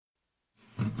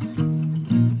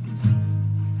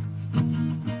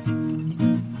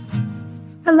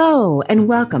Hello, and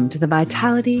welcome to the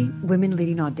Vitality Women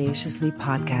Leading Audaciously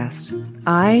podcast.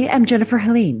 I am Jennifer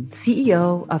Helene,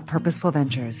 CEO of Purposeful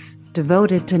Ventures,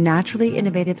 devoted to naturally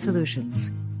innovative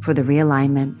solutions for the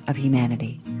realignment of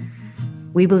humanity.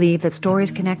 We believe that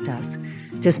stories connect us,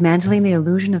 dismantling the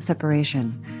illusion of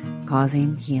separation,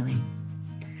 causing healing.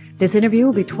 This interview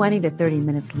will be 20 to 30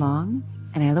 minutes long,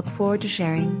 and I look forward to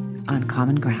sharing on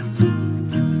common ground.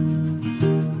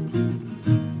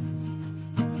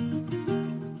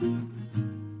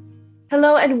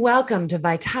 Hello and welcome to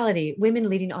Vitality Women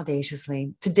Leading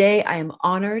Audaciously. Today, I am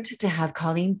honored to have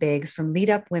Colleen Biggs from Lead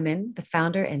Up Women, the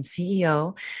founder and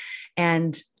CEO,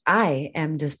 and I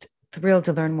am just thrilled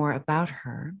to learn more about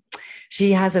her.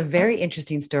 She has a very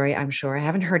interesting story, I'm sure. I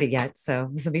haven't heard it yet, so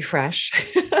this will be fresh.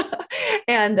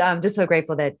 And I'm just so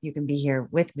grateful that you can be here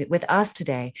with us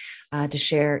today to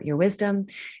share your wisdom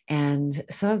and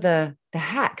some of the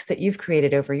hacks that you've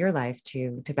created over your life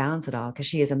to balance it all, because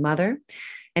she is a mother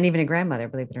and even a grandmother,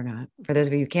 believe it or not. For those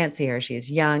of you who can't see her, she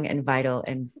is young and vital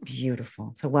and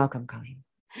beautiful. So welcome, Colleen.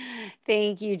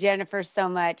 Thank you, Jennifer, so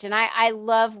much. And I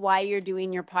love why you're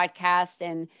doing your podcast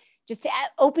and just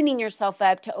opening yourself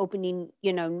up to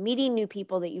meeting new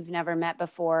people that you've never met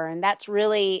before. And that's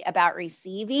really about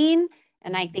receiving.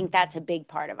 And I think that's a big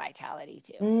part of vitality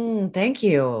too. Thank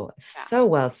you. Yeah. So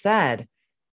well said.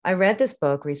 I read this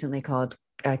book recently called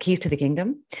Keys to the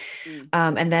Kingdom.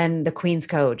 And then The Queen's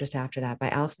Code just after that by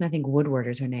Alison, I think Woodward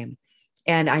is her name.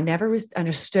 And I never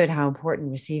understood how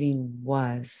important receiving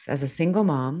was as a single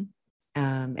mom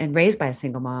and raised by a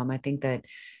single mom. I think that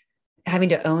having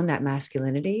to own that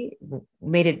masculinity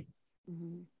made it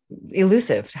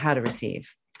elusive to how to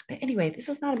receive. But anyway, this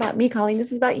is not about me, Colleen.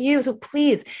 This is about you. So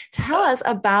please tell us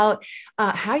about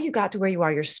how you got to where you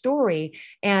are, your story,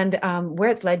 and where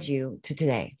it's led you to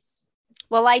today.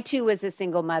 Well, I too was a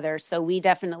single mother, so we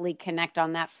definitely connect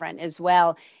on that front as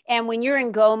well. And when you're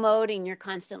in go mode and you're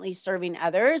constantly serving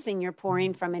others and you're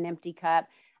pouring from an empty cup,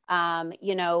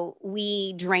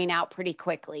 we drain out pretty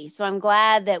quickly. So I'm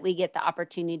glad that we get the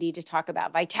opportunity to talk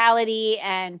about vitality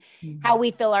and how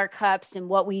we fill our cups and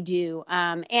what we do.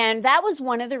 And that was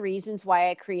one of the reasons why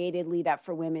I created Lead Up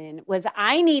for Women, was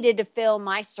I needed to fill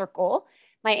my circle,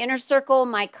 my inner circle,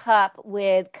 my cup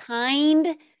with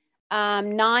kind,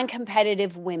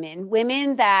 non-competitive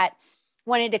women that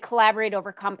wanted to collaborate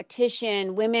over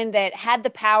competition, women that had the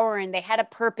power and they had a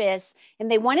purpose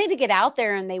and they wanted to get out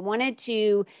there and they wanted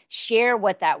to share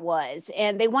what that was.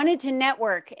 And they wanted to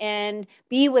network and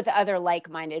be with other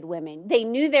like-minded women. They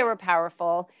knew they were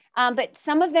powerful, but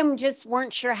some of them just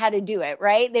weren't sure how to do it,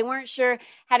 right? They weren't sure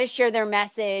how to share their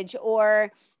message,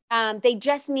 or they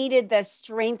just needed the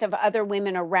strength of other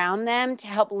women around them to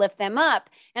help lift them up.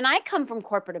 And I come from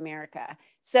corporate America.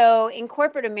 So in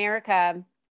corporate America,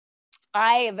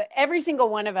 every single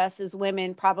one of us as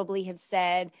women probably have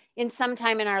said in some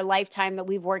time in our lifetime that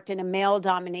we've worked in a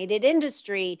male-dominated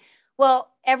industry.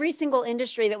 Well, every single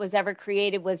industry that was ever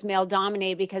created was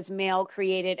male-dominated because male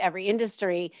created every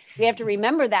industry. We have to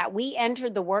remember that. We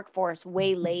entered the workforce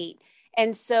way late.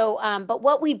 And so, but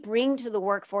what we bring to the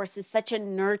workforce is such a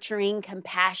nurturing,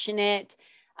 compassionate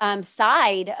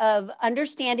side of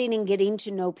understanding and getting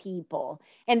to know people.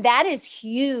 And that is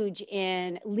huge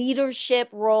in leadership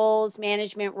roles,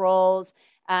 management roles,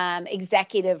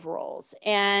 executive roles.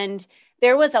 And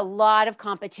there was a lot of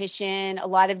competition, a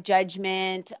lot of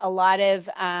judgment, a lot of,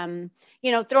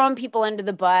 throwing people under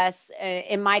the bus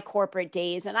in my corporate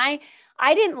days. And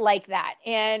I didn't like that.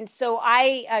 And so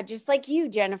I, just like you,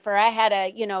 Jennifer, I had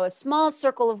a small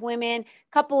circle of women,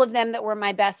 a couple of them that were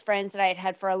my best friends that I had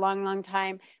had for a long, long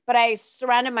time. But I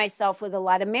surrounded myself with a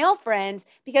lot of male friends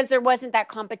because there wasn't that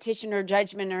competition or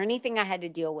judgment or anything I had to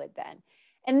deal with then.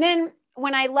 And then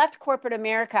when I left corporate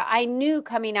America, I knew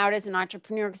coming out as an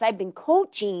entrepreneur, because I had been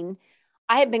coaching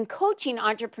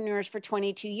entrepreneurs for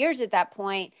 22 years at that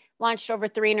point, launched over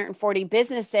 340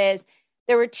 businesses.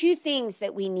 There were two things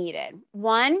that we needed.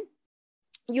 One,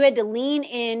 you had to lean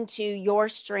into your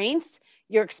strengths,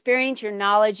 your experience, your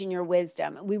knowledge, and your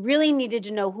wisdom. We really needed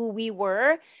to know who we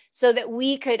were so that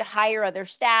we could hire other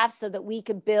staff, so that we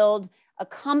could build a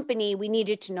company. We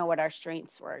needed to know what our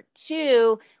strengths were.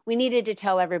 Two, we needed to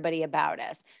tell everybody about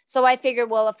us. So I figured,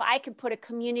 well, if I could put a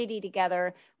community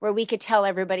together where we could tell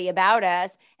everybody about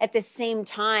us at the same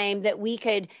time that we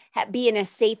could be in a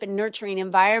safe and nurturing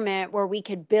environment where we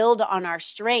could build on our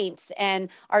strengths and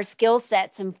our skill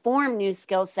sets and form new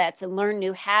skill sets and learn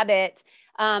new habits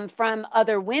from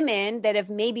other women that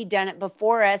have maybe done it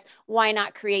before us, why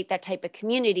not create that type of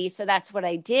community? So that's what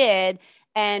I did.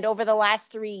 And over the last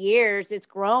 3 years, it's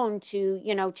grown to,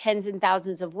 tens and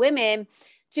thousands of women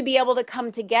to be able to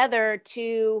come together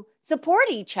to support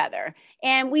each other.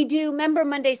 And we do Member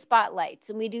Monday spotlights,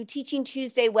 and we do Teaching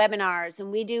Tuesday webinars,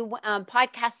 and we do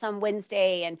podcasts on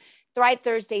Wednesday, and Thrive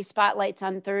Thursday spotlights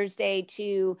on Thursday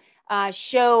to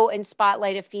show and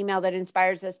spotlight a female that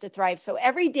inspires us to thrive. So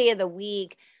every day of the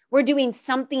week, we're doing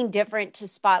something different to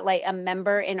spotlight a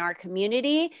member in our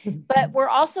community, but we're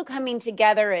also coming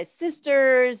together as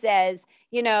sisters, as,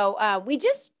 we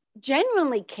just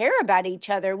genuinely care about each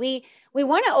other. We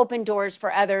want to open doors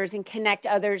for others and connect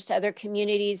others to other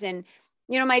communities. And,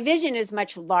 my vision is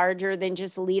much larger than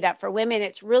just Lead Up for Women.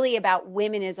 It's really about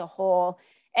women as a whole,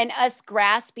 and us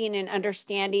grasping and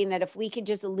understanding that if we could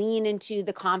just lean into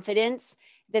the confidence,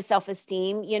 the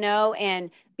self-esteem,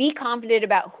 and be confident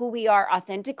about who we are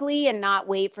authentically and not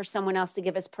wait for someone else to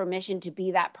give us permission to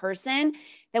be that person,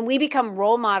 then we become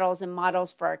role models and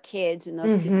models for our kids and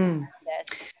those people around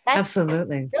us. That's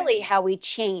absolutely really how we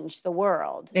change the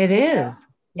world. It is.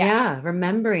 Yeah.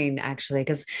 Remembering actually,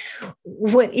 because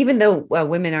even though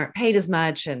women aren't paid as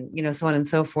much and, so on and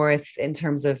so forth, in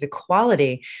terms of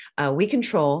equality, we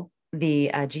control the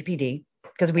GPD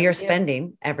because we are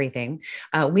spending everything.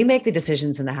 We make the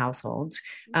decisions in the household.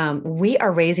 We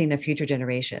are raising the future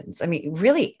generations. I mean,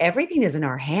 really everything is in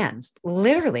our hands,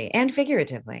 literally and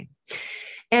figuratively.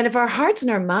 And if our hearts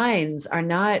and our minds are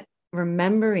not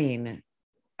remembering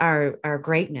our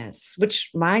greatness, which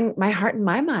my heart and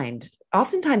my mind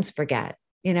oftentimes forget.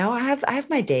 I have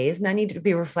my days, and I need to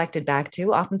be reflected back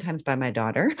to, oftentimes by my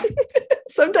daughter,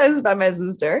 sometimes by my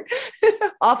sister,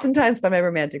 oftentimes by my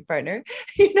romantic partner,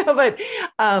 but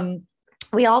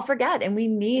we all forget, and we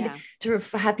need to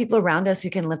have people around us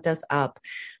who can lift us up.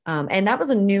 And that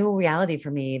was a new reality for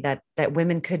me, that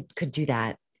women could do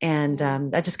that. And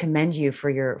I just commend you for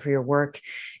your work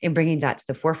in bringing that to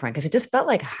the forefront, because it just felt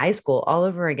like high school all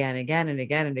over again. And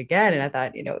I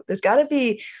thought, there's got to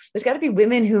be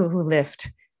women who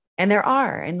lift, and there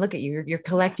are. And look at you, you're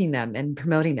collecting them and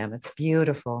promoting them. It's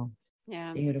beautiful.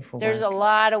 Yeah, beautiful. There's a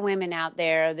lot of women out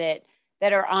there that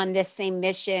are on this same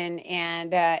mission,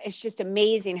 and it's just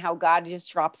amazing how God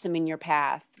just drops them in your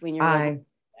path when you're.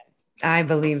 I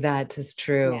believe that is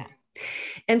true. Yeah.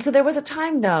 And so there was a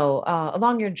time, though,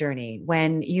 along your journey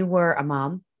when you were a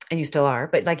mom, and you still are,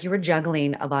 but like you were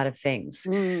juggling a lot of things.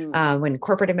 When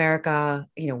corporate America,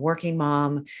 working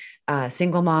mom,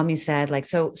 single mom, you said, like,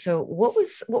 so what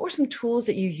were some tools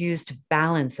that you used to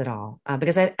balance it all?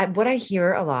 Because what I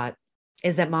hear a lot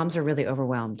is that moms are really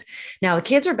overwhelmed. Now the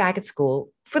kids are back at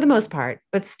school for the most part,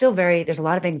 but still there's a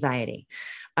lot of anxiety.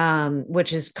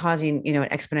 Which is causing, an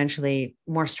exponentially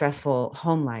more stressful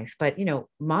home life. But,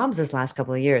 moms this last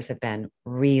couple of years have been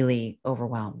really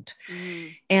overwhelmed.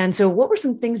 And so what were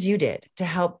some things you did to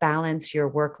help balance your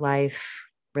work life,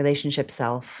 relationship,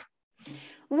 self?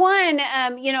 One,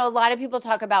 a lot of people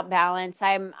talk about balance.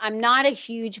 I'm not a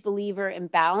huge believer in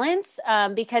balance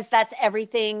because that's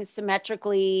everything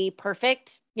symmetrically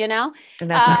perfect, And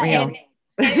that's not real.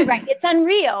 Right. It's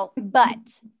unreal,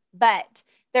 but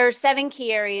there are 7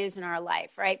 key areas in our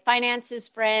life, right? Finances,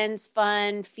 friends,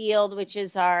 fun, field, which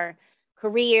is our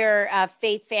career,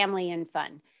 faith, family, and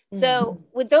fun. So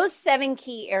with those 7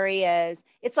 key areas,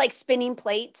 it's like spinning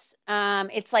plates.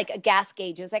 It's like a gas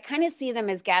gauges. I kind of see them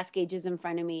as gas gauges in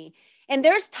front of me. And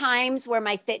there's times where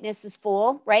my fitness is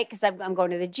full, right? Because I'm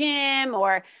going to the gym,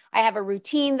 or I have a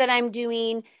routine that I'm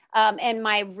doing. And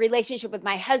my relationship with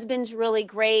my husband's really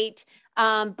great.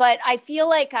 But I feel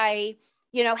like I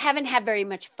haven't had very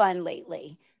much fun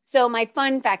lately. So my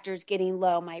fun factor is getting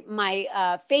low.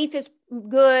 My faith is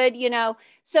good,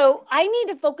 So I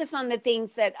need to focus on the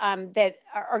things that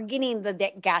are getting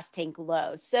the gas tank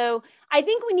low. So I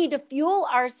think we need to fuel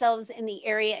ourselves in the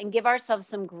area and give ourselves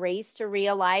some grace to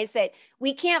realize that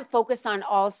we can't focus on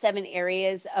all 7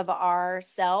 areas of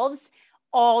ourselves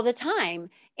all the time.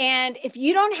 And if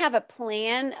you don't have a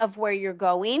plan of where you're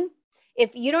going,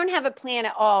 if you don't have a plan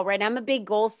at all, right? I'm a big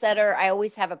goal setter. I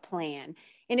always have a plan.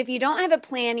 And if you don't have a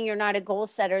plan and you're not a goal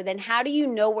setter, then how do you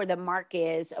know where the mark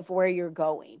is of where you're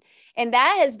going? And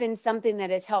that has been something that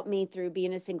has helped me through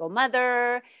being a single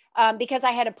mother, because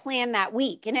I had a plan that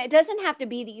week. And it doesn't have to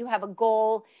be that you have a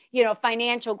goal,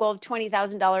 financial goal of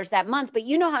 $20,000 that month, but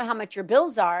you know how much your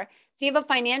bills are. So you have a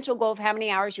financial goal of how many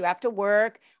hours you have to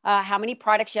work, how many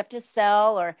products you have to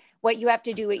sell, or what you have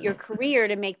to do at your career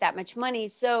to make that much money.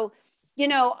 So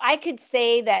I could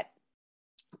say that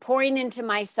pouring into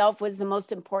myself was the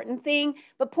most important thing,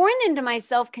 but pouring into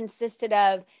myself consisted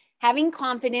of having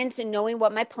confidence and knowing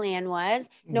what my plan was,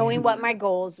 knowing what my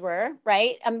goals were,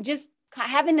 right? I'm just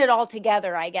having it all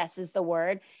together, I guess is the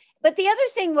word. But the other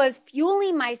thing was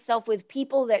fueling myself with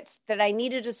people that I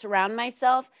needed to surround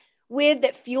myself with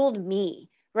that fueled me,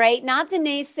 right? Not the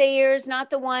naysayers, not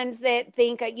the ones that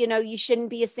think, you shouldn't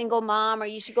be a single mom or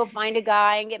you should go find a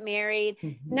guy and get married.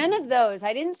 None of those.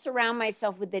 I didn't surround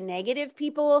myself with the negative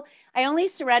people. I only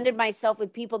surrounded myself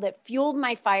with people that fueled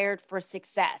my fire for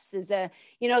success.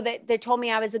 That told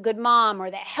me I was a good mom,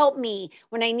 or that helped me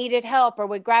when I needed help, or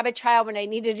would grab a child when I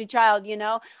needed a child.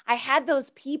 I had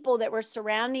those people that were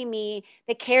surrounding me,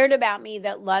 that cared about me,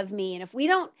 that loved me. And if we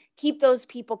don't keep those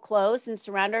people close and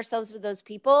surround ourselves with those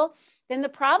people, then the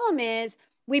problem is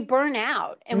we burn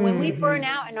out. And when we burn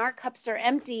out and our cups are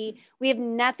empty, we have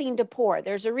nothing to pour.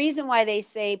 There's a reason why they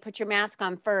say put your mask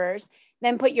on first,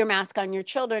 then put your mask on your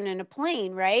children in a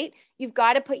plane, right? You've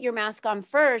got to put your mask on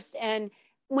first. And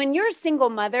when you're a single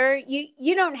mother,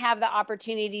 you don't have the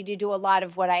opportunity to do a lot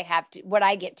of what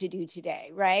I get to do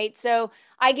today, right? So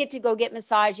I get to go get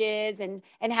massages and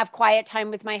have quiet time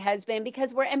with my husband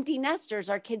because we're empty nesters.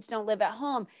 Our kids don't live at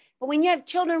home. But when you have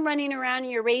children running around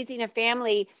and you're raising a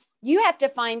family, you have to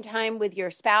find time with your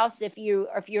spouse. If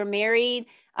you're married,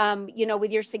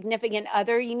 with your significant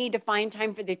other, you need to find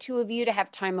time for the two of you to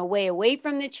have time away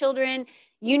from the children.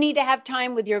 You need to have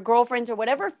time with your girlfriends or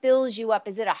whatever fills you up.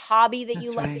 Is it a hobby that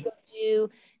you love to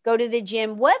go to the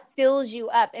gym? What fills you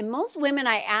up? And most women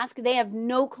I ask, they have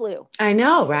no clue. I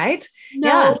know, right?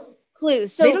 No clue.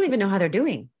 So they don't even know how they're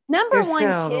doing. Number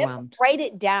one tip, write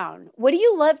it down. What do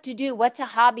you love to do? What's a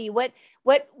hobby? What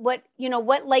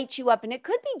lights you up? And it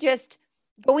could be just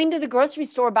going to the grocery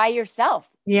store by yourself.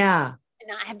 Yeah. And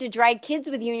not have to drag kids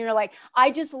with you. And you're like,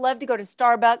 I just love to go to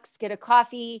Starbucks, get a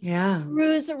coffee,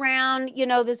 cruise around,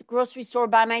 this grocery store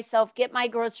by myself, get my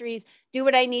groceries, do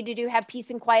what I need to do, have peace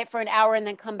and quiet for an hour, and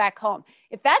then come back home.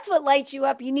 If that's what lights you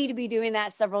up, you need to be doing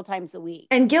that several times a week.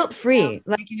 And guilt-free.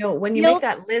 When you make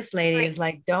that list, ladies,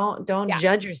 don't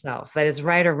judge yourself that it's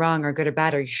right or wrong or good or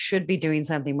bad, or you should be doing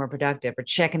something more productive or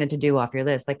checking a to-do off your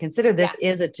list. Like, consider this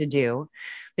is a to-do,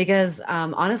 because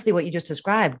honestly, what you just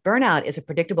described, burnout is a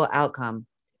predictable outcome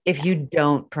if you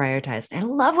don't prioritize. And I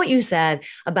love what you said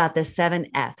about the 7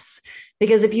 F's,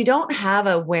 because if you don't have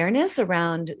awareness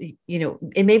around,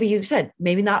 and maybe you said,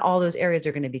 maybe not all those areas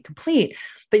are going to be complete,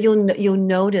 but you'll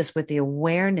notice with the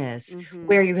awareness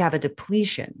where you have a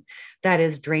depletion that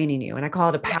is draining you. And I call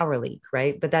it a power leak,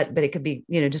 right? But it could be,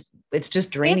 it's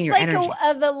just draining your energy. It's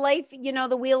like the life,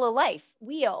 the wheel of life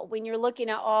when you're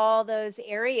looking at all those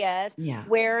areas,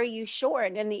 where are you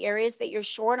short? And the areas that you're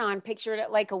short on, picture it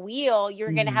like a wheel,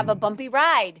 you're going to have a bumpy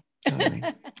ride. Totally.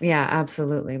 Yeah,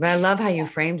 absolutely. But I love how you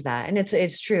framed that. And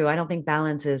it's true. I don't think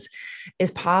balance is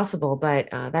possible, but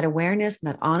that awareness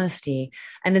and that honesty,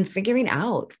 and then figuring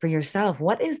out for yourself,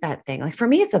 what is that thing? Like for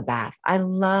me, it's a bath. I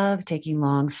love taking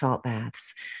long salt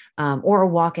baths, or a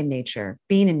walk in nature.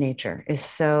 Being in nature is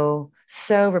so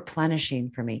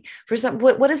replenishing for me. For some,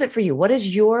 what is it for you? What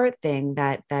is your thing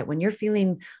that when you're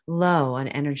feeling low on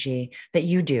energy that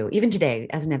you do, even today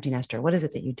as an empty nester? What is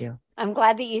it that you do? I'm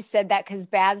glad that you said that, because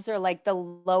baths are like the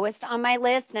lowest on my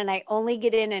list. And I only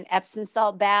get in an Epsom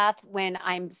salt bath when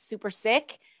I'm super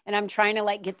sick and I'm trying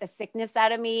to get the sickness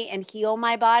out of me and heal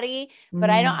my body. But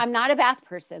I'm not a bath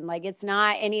person. It's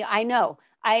not I know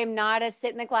I am not a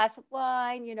sit in a glass of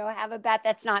wine, have a bath.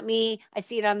 That's not me. I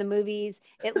see it on the movies.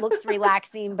 It looks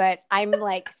relaxing, but I'm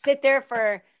sit there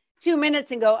for 2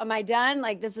 minutes and go, am I done?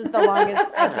 This is the longest.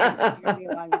 I can't sit here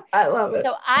any longer. I love it.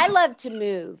 So I love to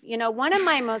move. One of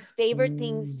my most favorite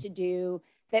things to do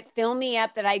that fill me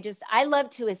up, that I love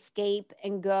to escape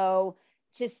and go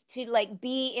just to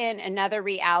be in another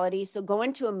reality. So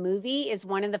going to a movie is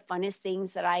one of the funnest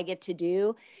things that I get to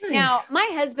do. Nice. Now, my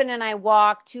husband and I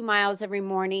walk 2 miles every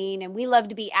morning, and we love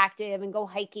to be active and go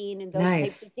hiking and those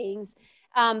types of things.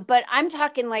 But I'm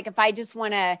talking if I just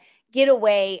want to get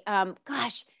away,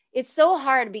 it's so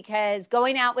hard, because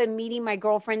going out with meeting my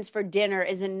girlfriends for dinner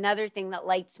is another thing that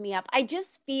lights me up. I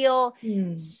just feel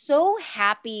so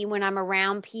happy when I'm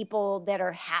around people that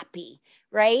are happy,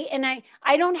 right? And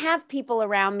I don't have people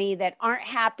around me that aren't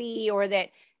happy, or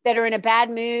that are in a bad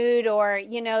mood, or,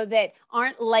 that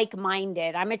aren't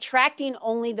like-minded. I'm attracting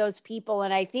only those people.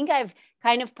 And I think I've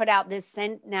kind of put out this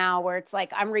scent now where it's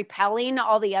I'm repelling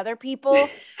all the other people.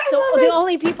 So the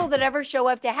only people that ever show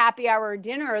up to happy hour or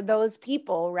dinner are those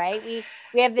people, right?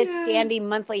 We have this standing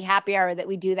monthly happy hour that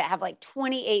we do that have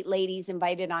 28 ladies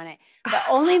invited on it. But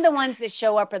only the ones that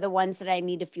show up are the ones that I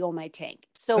need to fuel my tank.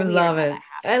 So I love it.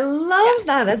 I love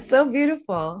that. That's so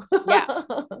beautiful. Yeah,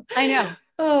 I know.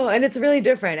 Oh, and it's really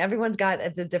different. Everyone's got a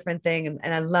different thing.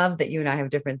 And I love that you and I have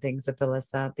different things that fill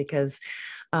us up, because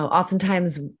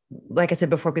oftentimes, like I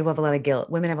said before, people have a lot of guilt.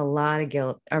 Women have a lot of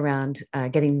guilt around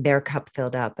getting their cup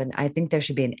filled up. And I think there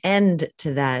should be an end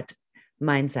to that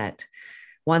mindset,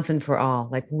 once and for all.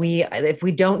 Like if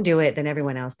we don't do it, then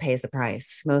everyone else pays the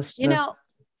price. You know,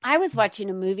 I was watching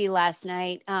a movie last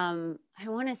night. I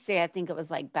want to say, I think it was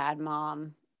like Bad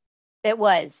Mom. It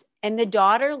was. And the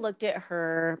daughter looked at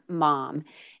her mom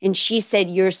and she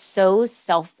said, "You're so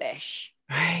selfish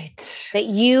right. that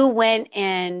you went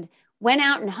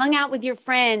out and hung out with your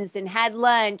friends and had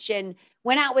lunch and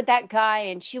went out with that guy."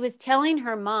 And she was telling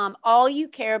her mom, "All you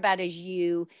care about is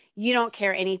you. You don't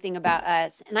care anything about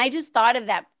us." And I just thought of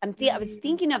that. I was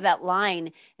thinking of that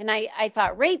line, and I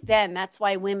thought right then that's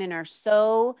why women are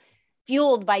so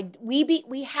fueled by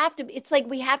we have to. It's like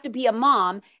we have to be a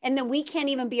mom, and then we can't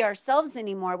even be ourselves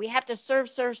anymore. We have to serve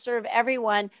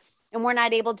everyone, and we're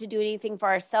not able to do anything for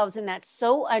ourselves. And that's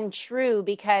so untrue,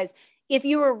 because if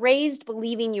you were raised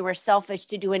believing you were selfish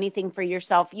to do anything for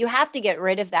yourself, you have to get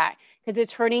rid of that, because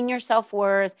it's hurting your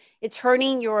self-worth, it's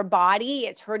hurting your body,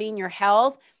 it's hurting your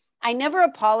health. I never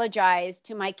apologized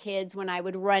to my kids when I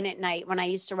would run at night, when I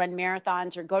used to run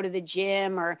marathons or go to the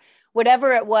gym or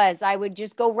whatever it was. I would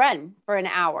just go run for an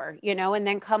hour, and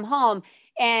then come home.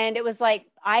 And it was like,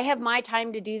 I have my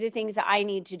time to do the things that I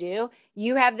need to do.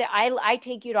 You have I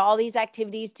take you to all these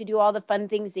activities to do all the fun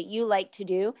things that you like to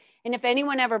do. And if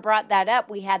anyone ever brought that up,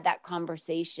 we had that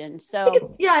conversation. So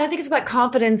I think it's about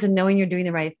confidence and knowing you're doing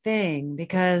the right thing,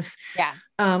 because yeah.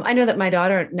 I know that my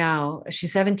daughter now,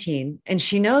 she's 17, and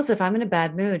she knows if I'm in a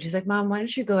bad mood, she's like, "Mom, why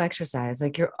don't you go exercise?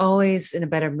 Like, you're always in a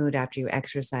better mood after you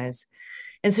exercise."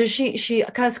 And so she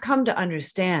has come to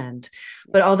understand.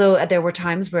 But although there were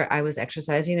times where I was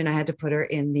exercising and I had to put her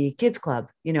in the kids club,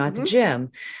 at the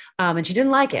gym, and she didn't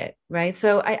like it. Right.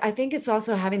 So I think it's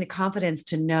also having the confidence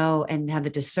to know and have the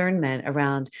discernment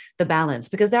around the balance,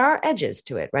 because there are edges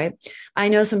to it. Right. I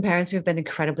know some parents who have been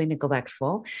incredibly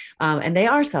neglectful, and they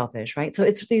are selfish. Right. So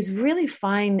it's these really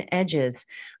fine edges.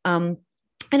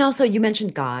 And also, you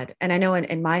mentioned God, and I know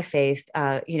in my faith,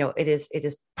 it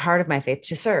is part of my faith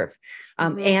to serve,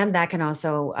 and that can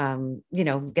also,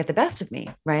 get the best of me,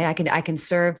 right? I can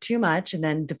serve too much and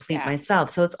then deplete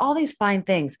myself. So it's all these fine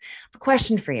things. A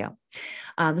question for you.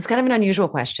 It's kind of an unusual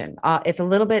question. It's a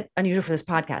little bit unusual for this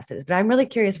podcast, but I'm really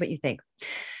curious what you think.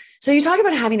 So you talked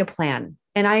about having a plan,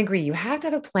 and I agree. You have to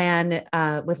have a plan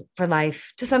for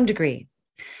life to some degree.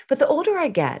 But the older I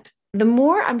get, the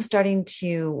more I'm starting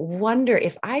to wonder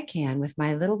if I can, with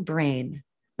my little brain,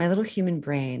 my little human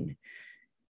brain,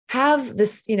 have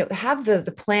this, have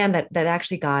the plan that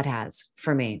actually God has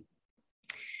for me.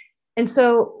 And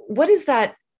so what is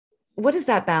that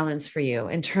balance for you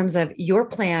in terms of your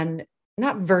plan,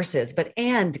 not versus, but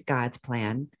and God's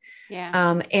plan?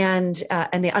 Yeah. And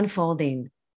the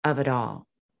unfolding of it all.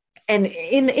 And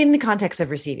in the context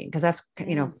of receiving, because that's,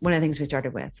 one of the things we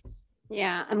started with.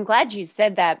 Yeah, I'm glad you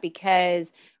said that,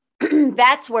 because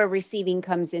that's where receiving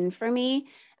comes in for me.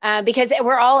 Because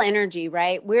we're all energy,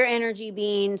 right? We're energy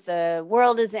beings. The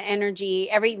world is an energy.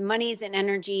 Money is an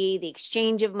energy. The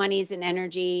exchange of money is an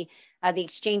energy. The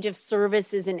exchange of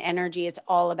service is an energy. It's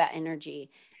all about energy.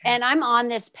 And I'm on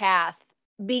this path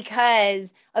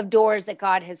because of doors that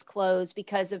God has closed,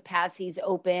 because of paths He's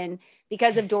opened,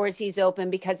 because of doors He's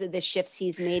opened, because of the shifts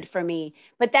He's made for me.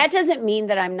 But that doesn't mean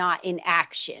that I'm not in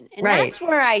action. And that's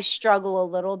where I struggle a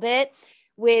little bit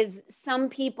with some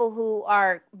people who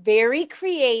are very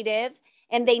creative,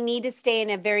 and they need to stay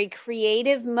in a very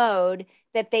creative mode,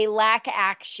 that they lack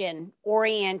action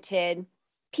oriented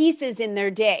pieces in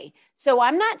their day. So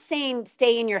I'm not saying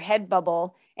stay in your head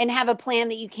bubble and have a plan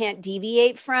that you can't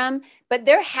deviate from, but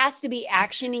there has to be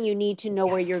action, and you need to know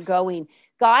where you're going.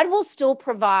 God will still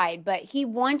provide, but He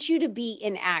wants you to be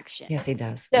in action. Yes, He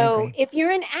does. So if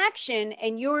you're in action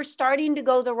and you're starting to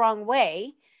go the wrong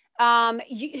way,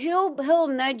 he'll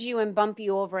nudge you and bump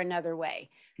you over another way.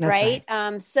 Right.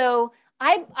 So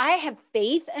I have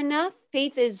faith enough.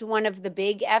 Faith is one of the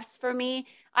big F's for me.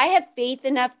 I have faith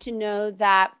enough to know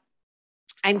that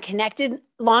I'm connected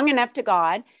long enough to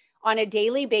God on a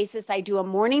daily basis. I do a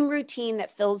morning routine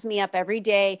that fills me up every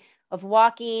day, of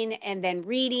walking and then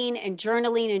reading and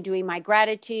journaling and doing my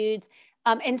gratitudes,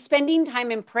 and spending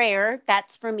time in prayer.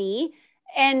 That's for me.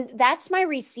 And that's my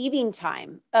receiving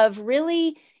time of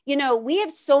really, we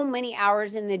have so many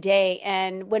hours in the day.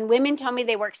 And when women tell me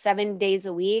they work 7 days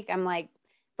a week, I'm like,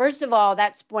 first of all,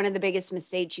 that's one of the biggest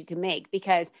mistakes you can make,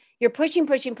 because you're pushing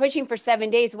for 7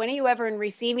 days. When are you ever in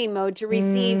receiving mode to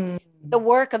receive the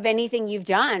work of anything you've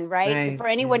done, right? For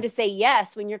anyone to say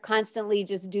yes when you're constantly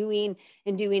just doing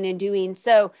and doing and doing.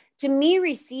 So to me,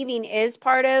 receiving is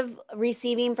part of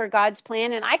receiving for God's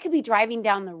plan. And I could be driving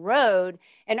down the road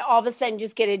and all of a sudden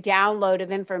just get a download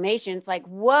of information. It's like,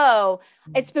 whoa,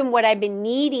 it's been what I've been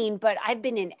needing, but I've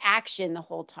been in action the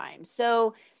whole time.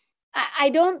 So I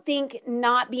don't think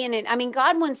not being in, I mean,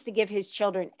 God wants to give his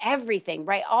children everything,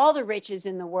 right? All the riches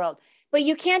in the world. But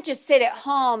you can't just sit at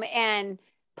home and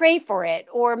pray for it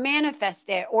or manifest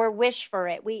it or wish for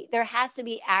it. There has to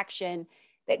be action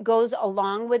that goes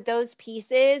along with those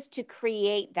pieces to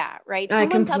create that, right? I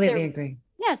Someone's out completely there, agree.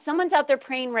 yeah, someone's out there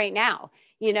praying right now,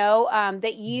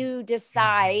 that you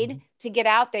decide to get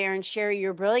out there and share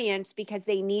your brilliance because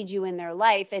they need you in their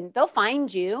life, and they'll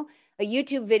find you. A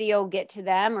YouTube video will get to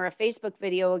them, or a Facebook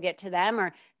video will get to them,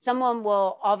 or someone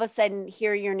will all of a sudden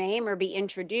hear your name or be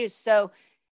introduced. So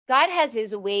God has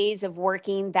his ways of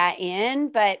working that in,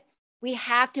 but we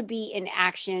have to be in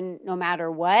action no matter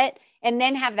what, and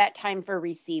then have that time for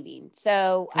receiving.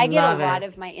 So I get a Love lot it.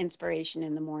 of my inspiration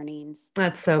in the mornings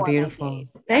That's so for my beautiful.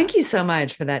 days. Yeah. Thank you so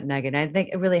much for that nugget. I think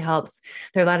it really helps.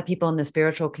 There are a lot of people in the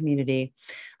spiritual community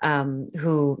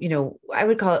who, I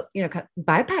would call it,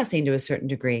 bypassing to a certain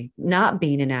degree, not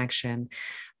being in action.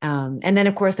 And then,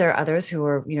 of course, there are others who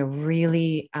are,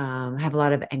 really have a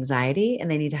lot of anxiety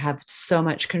and they need to have so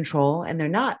much control and they're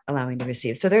not allowing to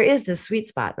receive. So there is this sweet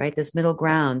spot, right? This middle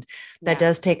ground that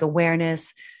does take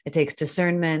awareness. It takes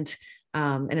discernment.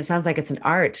 And it sounds like it's an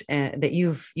art that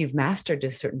you've mastered to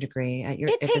a certain degree It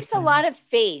at this takes a time. lot of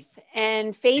faith,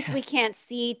 and faith we Yes. can't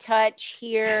see, touch,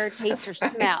 hear, taste, or That's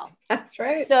right. smell. That's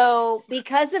right. So,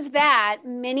 because of that,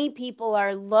 many people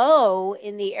are low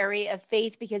in the area of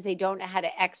faith because they don't know how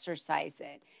to exercise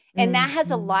it. And that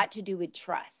has a Mhm. lot to do with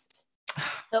trust.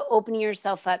 So, opening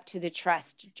yourself up to the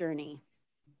trust journey.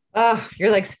 Oh,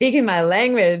 you're like speaking my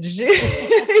language. You're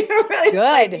really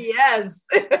like, Good. yes.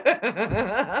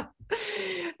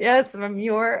 Yes, from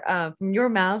your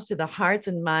mouth to the hearts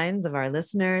and minds of our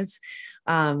listeners,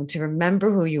 to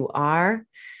remember who you are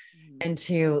and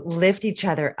to lift each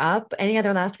other up. Any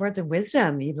other last words of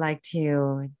wisdom you'd like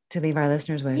to leave our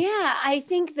listeners with? Yeah, I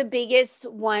think the biggest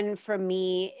one for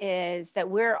me is that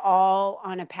we're all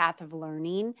on a path of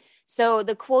learning. So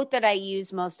the quote that I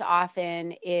use most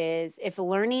often is, if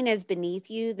learning is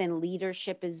beneath you, then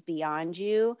leadership is beyond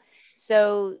you.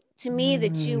 So to me, the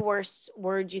two Mm. worst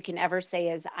words you can ever say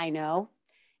is I know.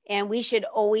 And we should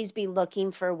always be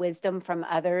looking for wisdom from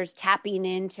others, tapping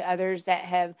into others that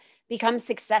have become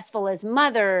successful as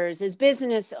mothers, as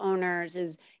business owners,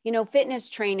 as, fitness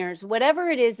trainers, whatever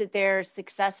it is that they're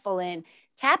successful in.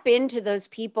 Tap into those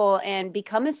people and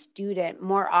become a student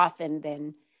more often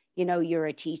than, you're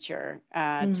a teacher, to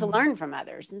Mm. learn from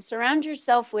others, and surround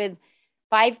yourself with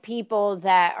 5 people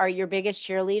that are your biggest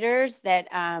cheerleaders, that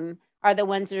are the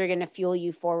ones that are going to fuel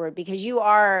you forward, because you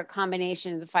are a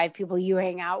combination of the 5 people you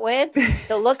hang out with.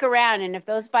 So look around, and if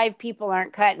those 5 people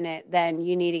aren't cutting it, then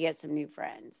you need to get some new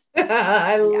friends.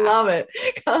 I Yeah. love it.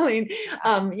 Colleen,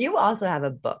 Yeah. you also have a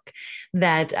book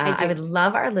that I I would do.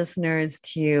 love our listeners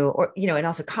to, or, and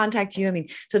also contact you. I mean,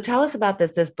 so tell us about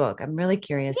this book. I'm really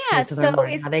curious Yeah, to so learn more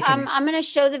and it's how they can. I'm going to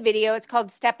show the video. It's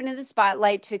called Step into the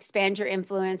Spotlight to Expand Your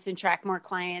Influence and Track More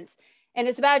Clients. And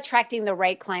it's about attracting the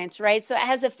right clients, right? So it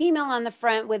has a female on the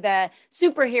front with a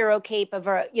superhero cape of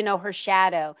her, her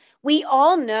shadow. We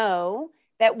all know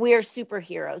that we're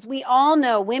superheroes. We all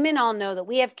know, women all know that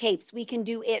we have capes. We can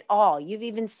do it all. You've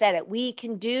even said it. We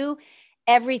can do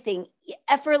everything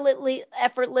effortlessly,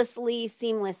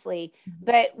 seamlessly.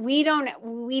 But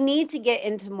we need to get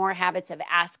into more habits of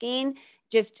asking,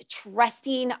 just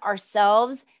trusting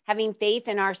ourselves, having faith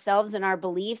in ourselves and our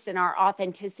beliefs and our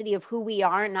authenticity of who we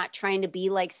are, and not trying to be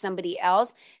like somebody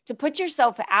else. To put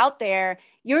yourself out there,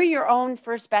 you're your own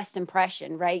first best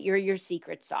impression, right? You're your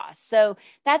secret sauce. So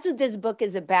that's what this book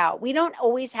is about. We don't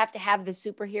always have to have the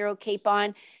superhero cape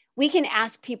on. We can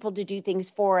ask people to do things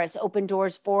for us, open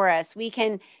doors for us. We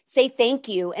can say thank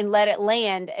you and let it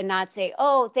land, and not say,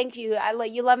 "Oh, thank you.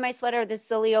 You love my sweater, this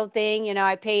silly old thing.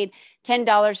 I paid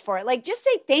 $10 for it." Like, just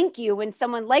say thank you when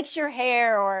someone likes your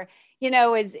hair, or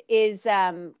is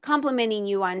complimenting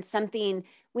you on something.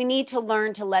 We need to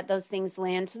learn to let those things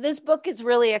land. So this book is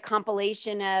really a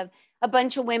compilation of a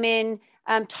bunch of women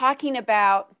talking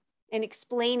about and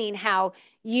explaining how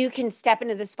you can step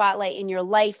into the spotlight in your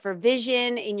life for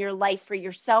vision, in your life for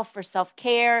yourself, for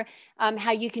self-care,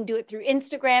 how you can do it through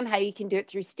Instagram, how you can do it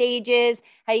through stages,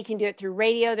 how you can do it through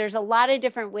radio. There's a lot of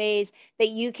different ways that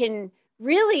you can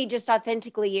really just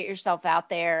authentically get yourself out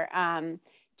there,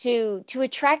 to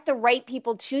attract the right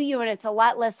people to you. And it's a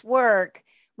lot less work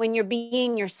when you're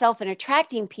being yourself and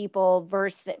attracting people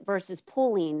versus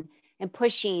pulling and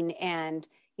pushing and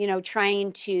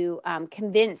trying to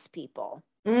convince people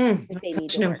that they That's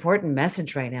need such to an work. important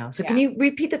message right now. So can Yeah. you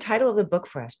repeat the title of the book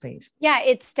for us, please? Yeah,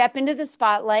 it's Step into the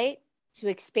Spotlight to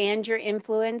Expand Your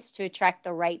Influence to Attract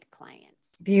the Right Clients.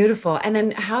 Beautiful. And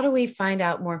then how do we find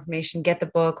out more information, get the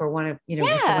book, or want to, if you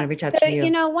want to reach out to you?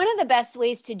 One of the best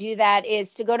ways to do that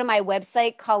is to go to my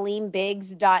website,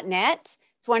 ColleenBiggs.net.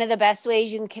 It's one of the best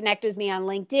ways. You can connect with me on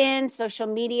LinkedIn, social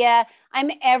media.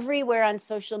 I'm everywhere on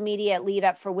social media at Lead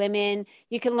Up for Women.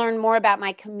 You can learn more about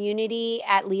my community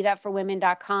at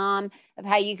leadupforwomen.com, of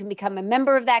how you can become a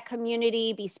member of that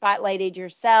community, be spotlighted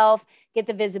yourself, get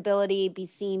the visibility, be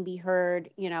seen, be heard,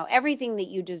 everything that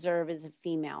you deserve as a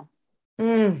female.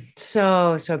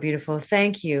 So beautiful.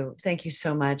 Thank you. Thank you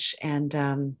so much. And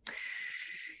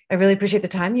I really appreciate the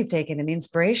time you've taken and the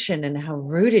inspiration and how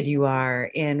rooted you are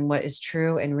in what is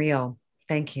true and real.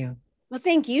 Thank you. Well,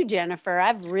 thank you, Jennifer.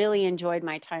 I've really enjoyed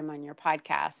my time on your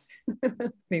podcast.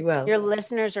 Me well. Your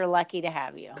listeners are lucky to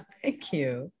have you. Thank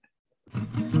you.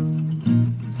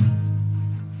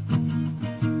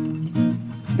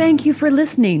 Thank you for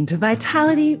listening to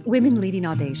Vitality Women Leading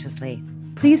Audaciously.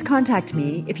 Please contact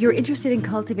me if you're interested in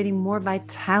cultivating more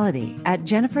vitality at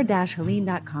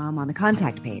jennifer-helene.com on the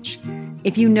contact page.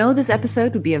 If you know this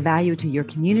episode would be of value to your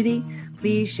community,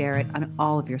 please share it on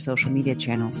all of your social media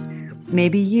channels.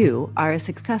 Maybe you are a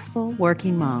successful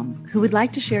working mom who would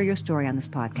like to share your story on this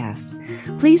podcast.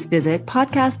 Please visit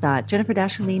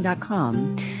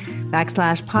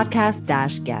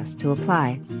podcast.jennifer-helene.com/podcast-guest to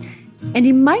apply. And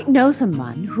you might know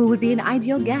someone who would be an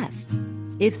ideal guest.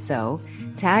 If so,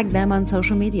 tag them on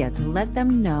social media to let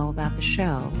them know about the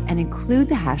show and include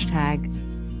the hashtag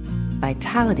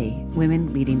Vitality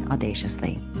Women Leading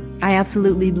Audaciously. I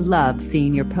absolutely love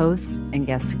seeing your posts and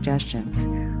guest suggestions.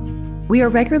 We are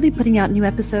regularly putting out new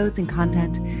episodes and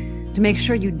content. To make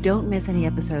sure you don't miss any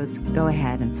episodes, go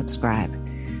ahead and subscribe.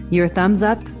 Your thumbs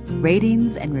up,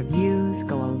 ratings, and reviews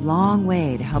go a long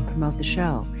way to help promote the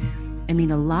show and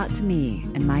mean a lot to me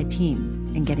and my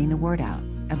team in getting the word out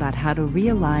about how to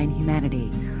realign humanity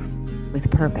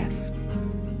with purpose.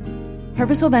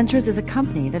 Purposeful Ventures is a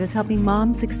company that is helping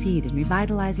moms succeed in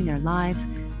revitalizing their lives,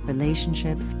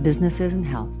 relationships, businesses, and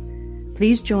health.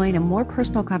 Please join a more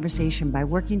personal conversation by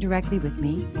working directly with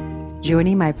me,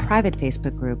 joining my private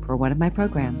Facebook group or one of my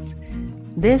programs.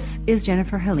 This is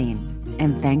Jennifer Helene,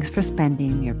 and thanks for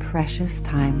spending your precious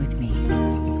time with me.